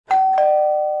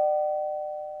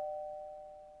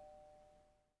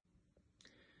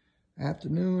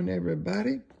Afternoon,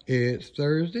 everybody. It's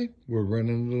Thursday. We're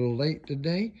running a little late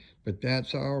today, but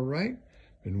that's all right.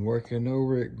 Been working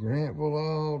over at Grantville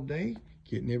all day,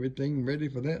 getting everything ready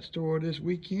for that store this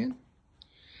weekend.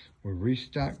 We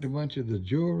restocked a bunch of the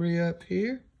jewelry up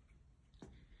here.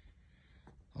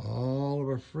 All of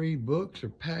our free books are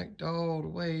packed all the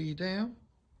way down.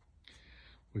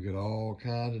 We got all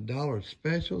kinds of dollar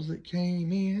specials that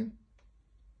came in.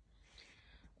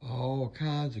 All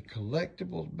kinds of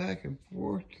collectibles back and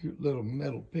forth. Cute little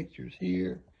metal pictures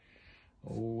here.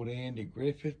 Old Andy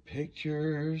Griffith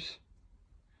pictures.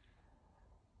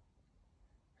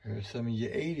 Here's some of you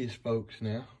 80s folks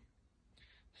now.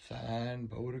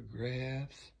 Signed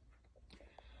photographs.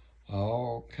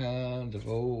 All kinds of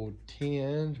old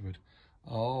tins with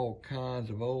all kinds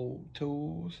of old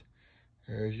tools.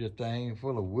 There's your thing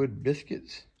full of wood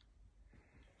biscuits.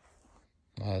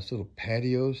 Nice little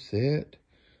patio set.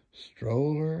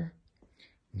 Stroller,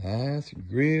 nice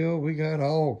grill. We got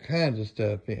all kinds of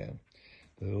stuff in.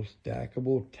 Little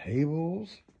stackable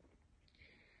tables.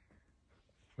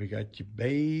 We got your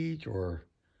beige or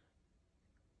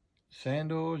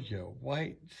sandals, your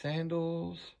white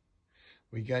sandals.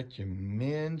 We got your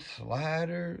men's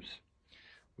sliders.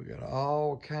 We got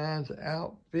all kinds of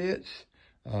outfits.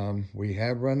 We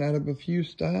have run out of a few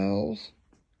styles.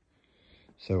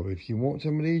 So if you want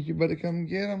some of these, you better come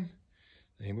get them.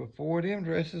 Ain't but 4 of them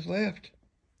dresses left.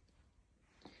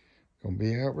 Gonna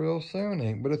be out real soon.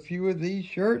 Ain't but a few of these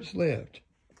shirts left.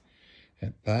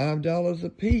 At $5 a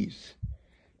piece.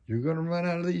 You're gonna run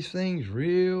out of these things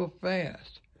real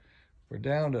fast. We're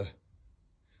down to,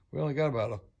 we only got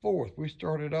about a fourth. We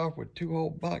started off with 2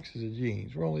 whole boxes of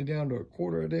jeans. We're only down to a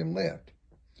quarter of them left.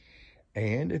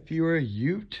 And if you're a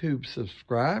YouTube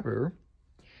subscriber,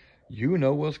 you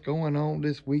know what's going on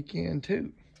this weekend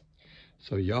too.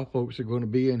 So y'all folks are going to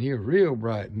be in here real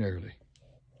bright and early.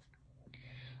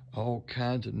 All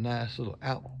kinds of nice little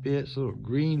outfits. Little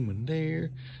green one there.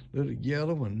 Little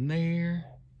yellow one there.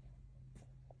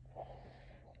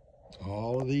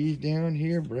 All of these down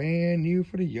here brand new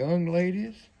for the young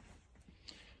ladies.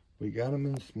 We got them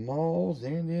in smalls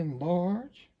and in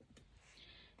large.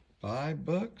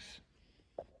 $5.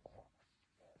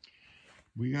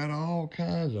 We got all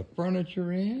kinds of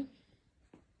furniture in.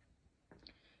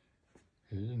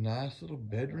 Here's a nice little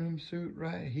bedroom suite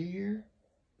right here.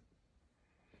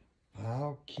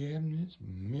 File cabinets,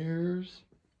 mirrors.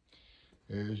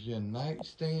 There's your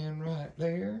nightstand right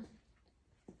there.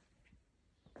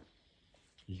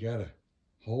 You got a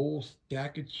whole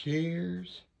stack of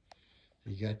chairs.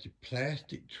 You got your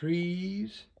plastic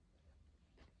trees.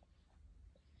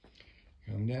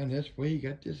 Come down this way, you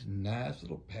got this nice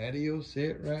little patio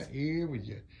set right here with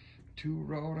your 2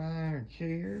 wrought iron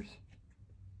chairs.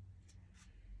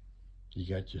 You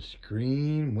got your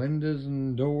screen, windows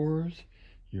and doors,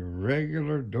 your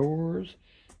regular doors.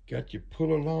 Got your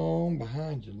pull along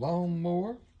behind your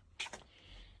lawnmower.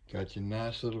 Got your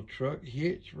nice little truck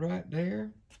hitch right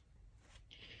there.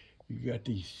 You got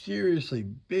these seriously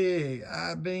big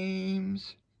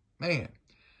I-beams. Man,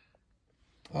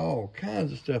 all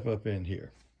kinds of stuff up in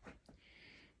here.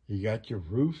 You got your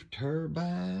roof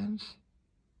turbines.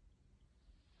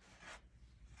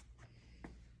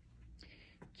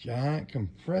 Giant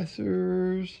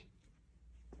compressors.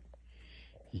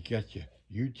 You got your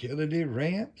utility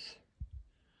ramps.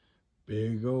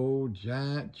 Big old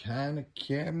giant china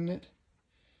cabinet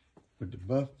with the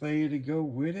buffet to go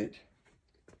with it.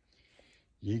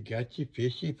 You got your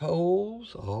fishy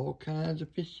poles, all kinds of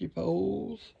fishy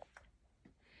poles.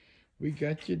 We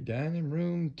got your dining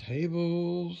room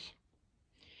tables.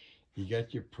 You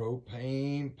got your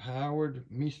propane powered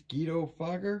mosquito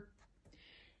fogger.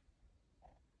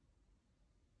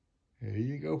 There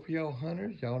you go for y'all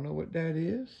hunters. Y'all know what that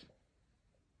is.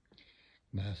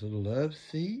 Nice little love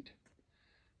seat.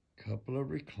 Couple of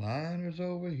recliners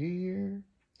over here.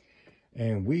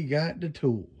 And we got the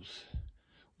tools.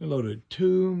 We loaded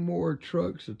 2 more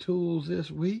trucks of tools this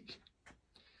week.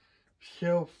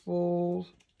 Shelf full.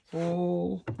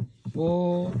 Got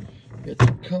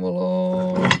your come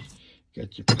along.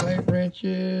 Got your pipe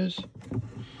wrenches.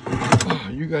 Oh,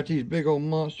 you got these big old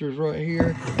monsters right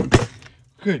here.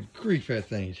 Good grief, that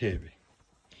thing's heavy.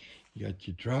 You got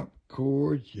your drop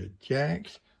cords, your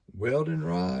jacks, welding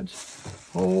rods.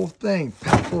 Whole thing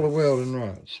packed full of welding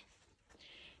rods.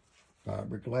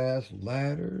 Fiberglass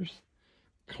ladders,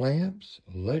 clamps,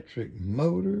 electric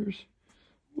motors.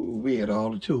 Ooh, we had all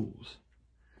the tools.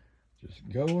 Just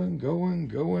going.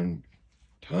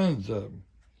 Tons of them.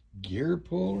 Gear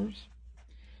pullers,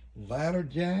 ladder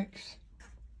jacks.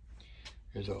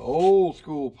 There's an old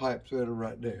school pipe threader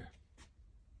right there.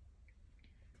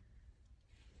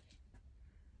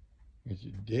 Got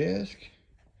your desk.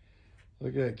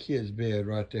 Look at that kid's bed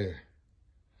right there.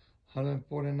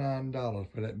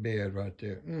 $149 for that bed right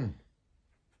there.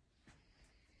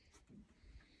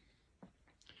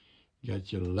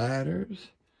 Got your ladders,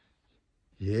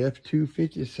 your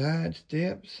F-250 side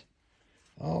steps,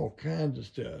 all kinds of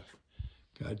stuff.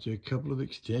 Got you a couple of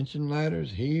extension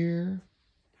ladders here.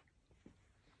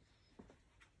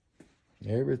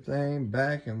 Everything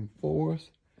back and forth.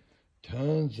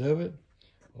 Tons of it.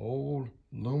 Old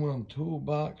aluminum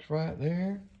toolbox right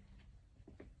there.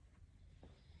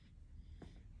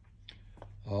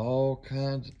 All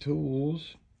kinds of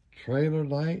tools. Trailer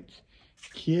lights,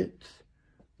 kits,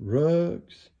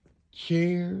 rugs,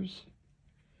 chairs.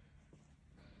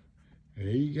 There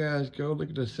you guys go. Look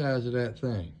at the size of that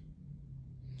thing.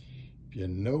 If you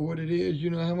know what it is, you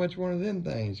know how much one of them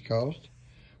things cost.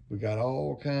 We got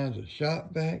all kinds of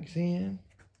shop vacs in.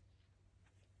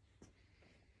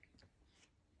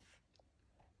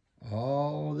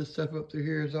 All this stuff up through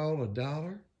here is all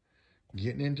 $1.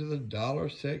 Getting into the dollar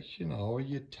section, all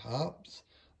your tops,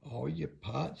 all your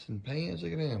pots and pans.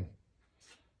 Look at them.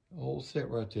 Whole set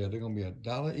right there. They're going to be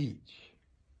 $1 each.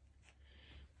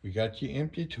 We got your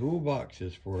empty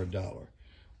toolboxes for $1.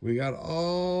 We got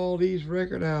all these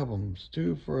record albums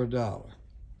too for $1.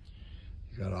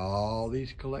 You got all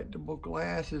these collectible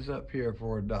glasses up here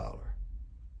for $1.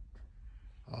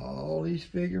 All these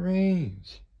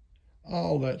figurines.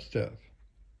 All that stuff.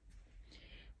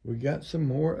 We got some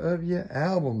more of your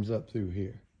albums up through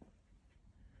here.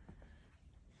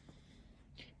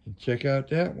 And check out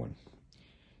that one.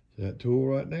 That tool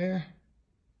right there.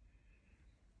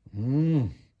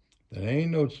 That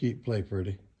ain't no cheap play,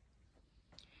 pretty.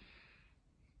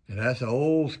 And that's an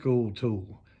old school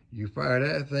tool. You fire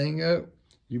that thing up,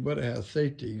 you better have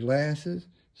safety glasses,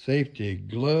 safety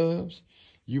gloves.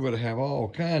 You better have all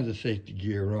kinds of safety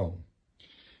gear on.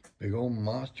 Big old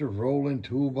monster rolling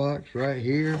toolbox right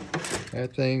here.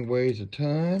 That thing weighs a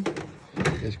ton.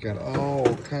 It's got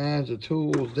all kinds of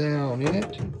tools down in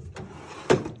it.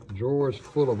 Drawers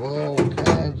full of all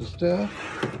kinds of stuff.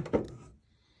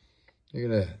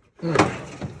 Look at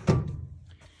that.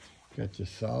 Got your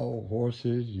saw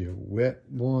horses, your wet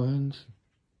ones.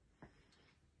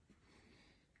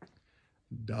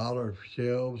 Dollar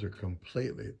shelves are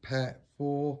completely packed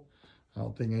full. I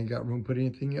don't think I ain't got room to put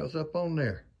anything else up on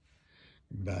there.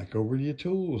 Back over to your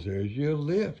tools. There's your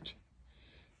lift,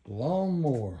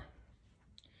 lawnmower,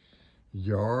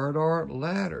 yard art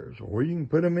ladders, or you can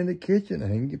put them in the kitchen and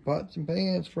hang your pots and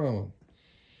pans from them.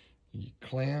 Your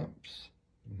clamps,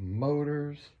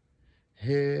 motors,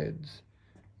 heads,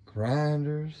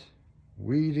 grinders,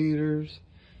 weed eaters,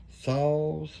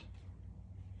 saws.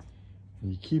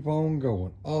 And you keep on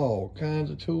going. All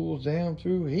kinds of tools down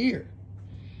through here.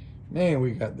 Man,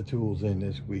 we got the tools in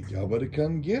this week. Y'all better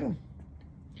come get them.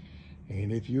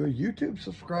 And if you're a YouTube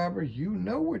subscriber, you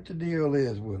know what the deal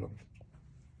is with them.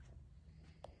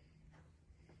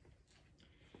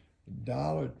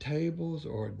 Dollar tables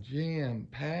are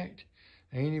jam-packed.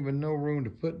 Ain't even no room to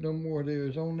put no more of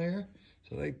theirs on there.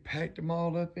 So they packed them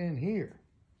all up in here.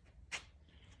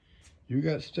 You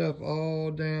got stuff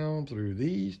all down through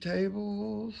these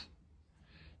tables.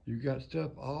 You got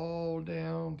stuff all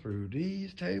down through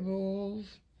these tables.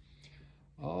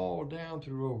 All down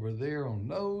through over there on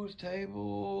those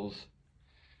tables.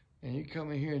 And you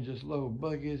come in here and just load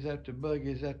buggies after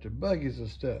buggies after buggies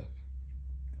of stuff.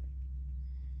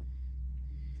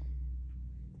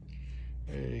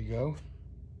 There you go.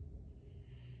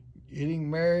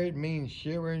 Getting married means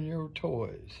sharing your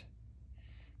toys.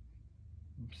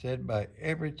 Said by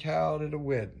every child at a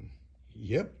wedding.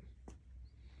 Yep.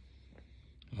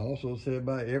 Also said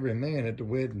by every man at the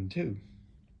wedding too.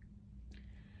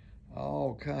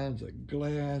 All kinds of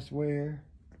glassware.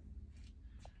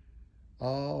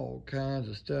 All kinds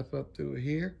of stuff up through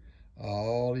here.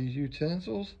 All these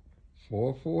utensils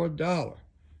for $1.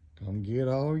 Come get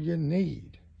all you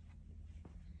need.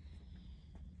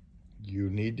 You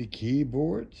need the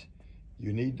keyboards.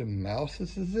 You need the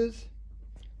mouses.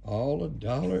 All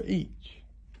 $1 each.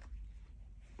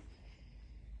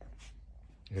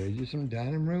 There's you some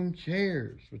dining room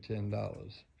chairs for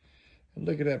 $10. And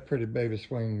look at that pretty baby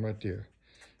swing right there.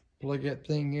 Plug that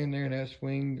thing in there and that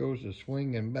swing goes to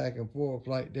swinging back and forth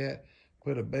like that.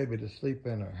 Put a baby to sleep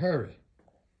in a hurry.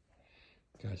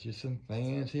 Got you some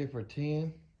fans here for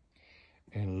 $10.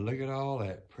 And look at all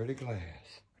that pretty glass.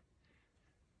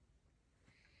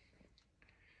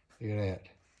 Look at that.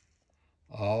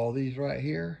 All these right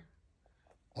here,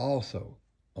 also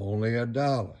only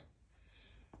 $1.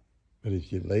 But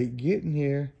if you're late getting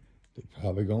here, they're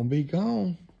probably gonna be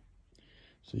gone.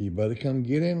 So you better come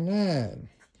get in line.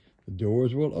 The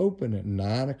doors will open at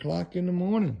 9 o'clock in the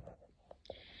morning.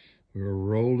 We'll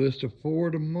roll this to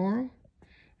 4 tomorrow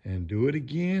and do it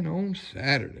again on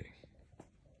Saturday.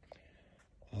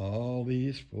 All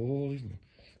these full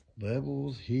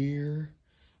levels here,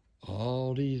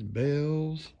 all these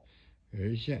bells.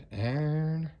 There's your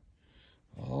iron,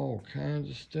 all kinds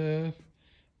of stuff,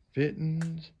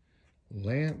 fittings,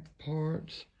 lamp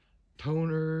parts,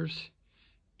 toners,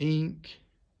 ink.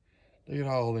 Look at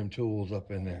all them tools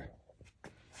up in there.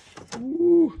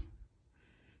 Woo!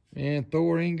 Man,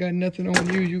 Thor ain't got nothing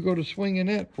on you. You go to swinging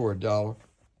that for $1.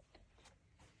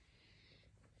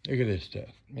 Look at this stuff.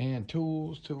 Man,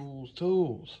 tools, tools,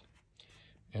 tools.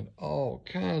 And all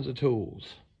kinds of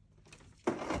tools.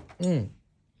 Look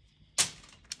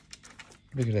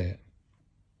at that.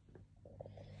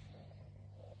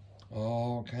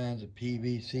 All kinds of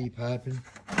PVC piping.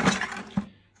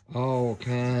 All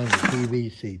kinds of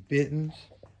PVC fittings.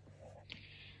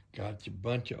 Got your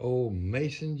bunch of old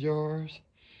mason jars.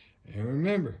 And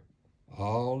remember,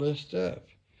 all this stuff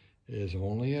is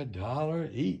only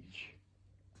 $1 each.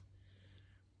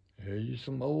 Here's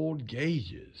some old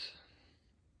gauges.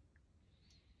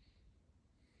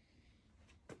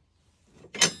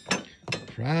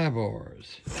 Pry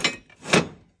bars.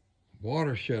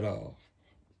 Water shut off.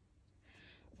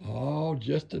 All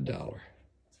just $1.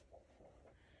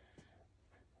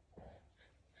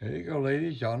 There you go,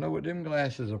 ladies. Y'all know what them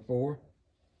glasses are for.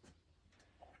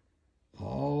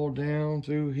 All down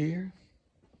through here.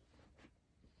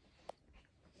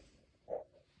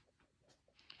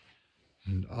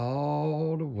 And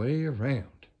all the way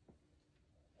around.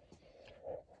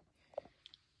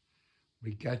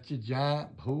 We got your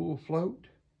giant pool float.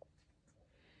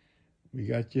 We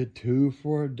got your 2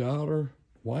 for $1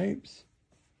 wipes.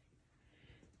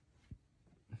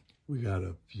 We got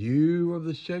a few of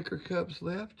the shaker cups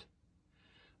left.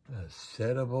 A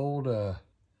set of old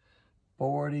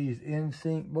 40s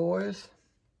NSYNC boys.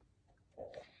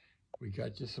 We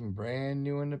got you some brand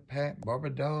new in the pack Barbie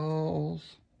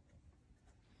dolls.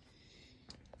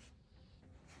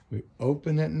 We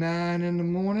open at 9 in the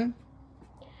morning.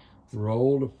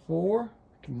 Roll to 4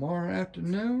 tomorrow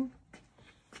afternoon.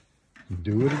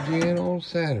 Do it again on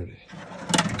Saturday.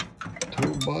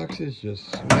 Toolboxes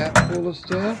just snap full of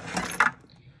stuff.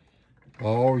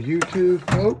 All YouTube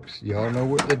folks, y'all know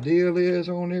what the deal is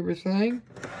on everything.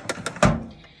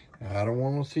 I don't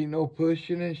want to see no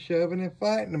pushing and shoving and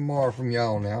fighting tomorrow from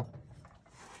y'all now.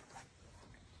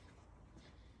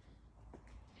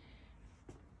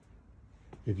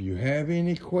 If you have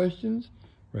any questions,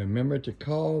 remember to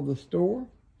call the store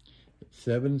at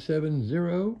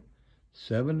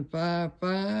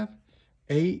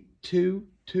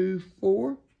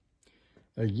 770-755-8224.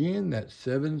 Again, that's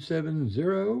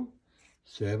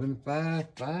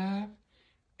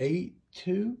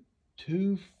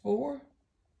 770-755-8224.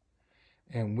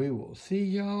 And we will see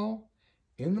y'all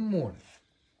in the morning.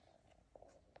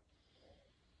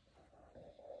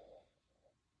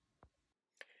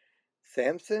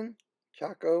 Samson,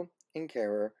 Chaco, and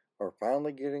Kara are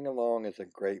finally getting along as a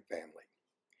great family.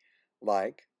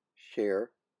 Like,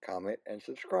 share, comment, and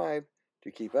subscribe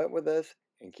to keep up with us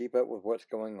and keep up with what's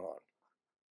going on.